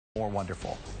more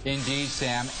wonderful. Indeed,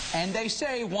 Sam. And they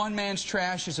say one man's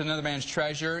trash is another man's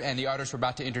treasure, and the artist we're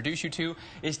about to introduce you to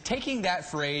is taking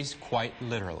that phrase quite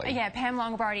literally. Yeah, Pam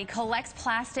Longobardi collects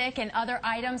plastic and other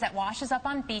items that washes up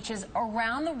on beaches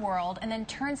around the world and then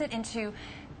turns it into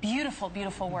beautiful,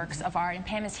 beautiful works of art. And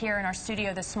Pam is here in our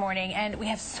studio this morning, and we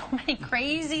have so many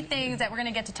crazy things that we're going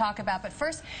to get to talk about. But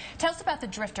first, tell us about the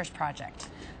Drifters Project.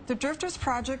 The Drifters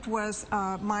Project was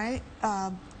my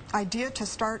idea to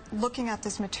start looking at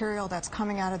this material that's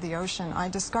coming out of the ocean. I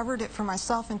discovered it for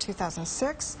myself in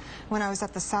 2006 when I was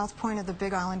at the south point of the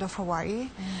Big Island of Hawaii,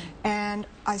 and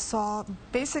I saw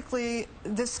basically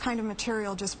this kind of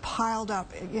material just piled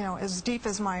up, you know, as deep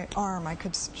as my arm. I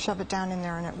could shove it down in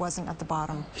there and it wasn't at the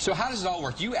bottom. So how does it all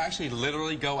work? You actually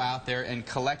literally go out there and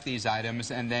collect these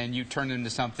items, and then you turn them into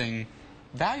something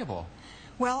valuable.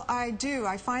 Well, I do.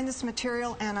 I find this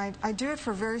material, and I do it for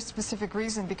a very specific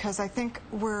reason, because I think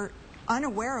we're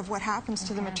unaware of what happens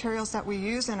to the materials that we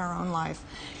use in our own life.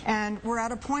 And we're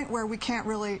at a point where we can't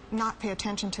really not pay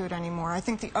attention to it anymore. I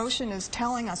think the ocean is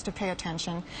telling us to pay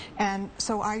attention, and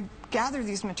so I gather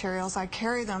these materials, I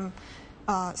carry them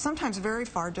sometimes very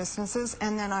far distances,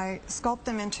 and then I sculpt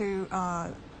them into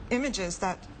images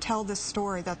that tell this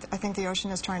story that I think the ocean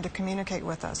is trying to communicate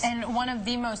with us. And one of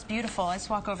the most beautiful, let's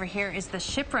walk over here, is the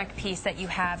shipwreck piece that you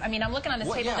have. I mean, I'm looking on this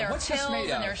table, there are pills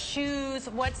and there are shoes.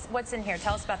 What's in here?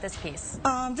 Tell us about this piece.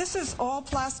 This is all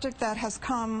plastic that has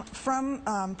come from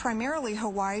primarily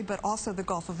Hawaii, but also the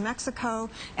Gulf of Mexico.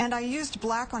 And I used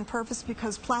black on purpose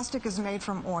because plastic is made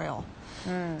from oil.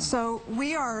 So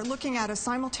we are looking at a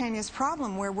simultaneous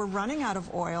problem where we're running out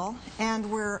of oil,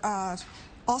 and we're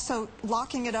also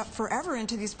locking it up forever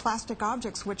into these plastic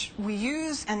objects, which we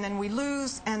use and then we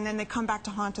lose, and then they come back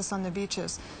to haunt us on the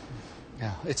beaches.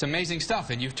 Yeah, it's amazing stuff,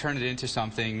 and you've turned it into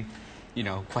something, you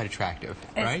know, quite attractive,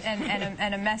 right?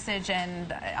 And a message,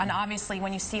 and obviously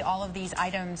when you see all of these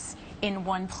items in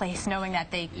one place, knowing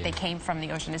that they came from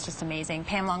the ocean, is just amazing.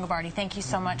 Pam Longobardi, thank you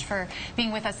so much for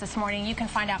being with us this morning. You can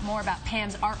find out more about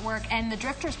Pam's artwork and the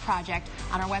Drifters Project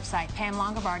on our website,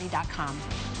 pamlongobardi.com.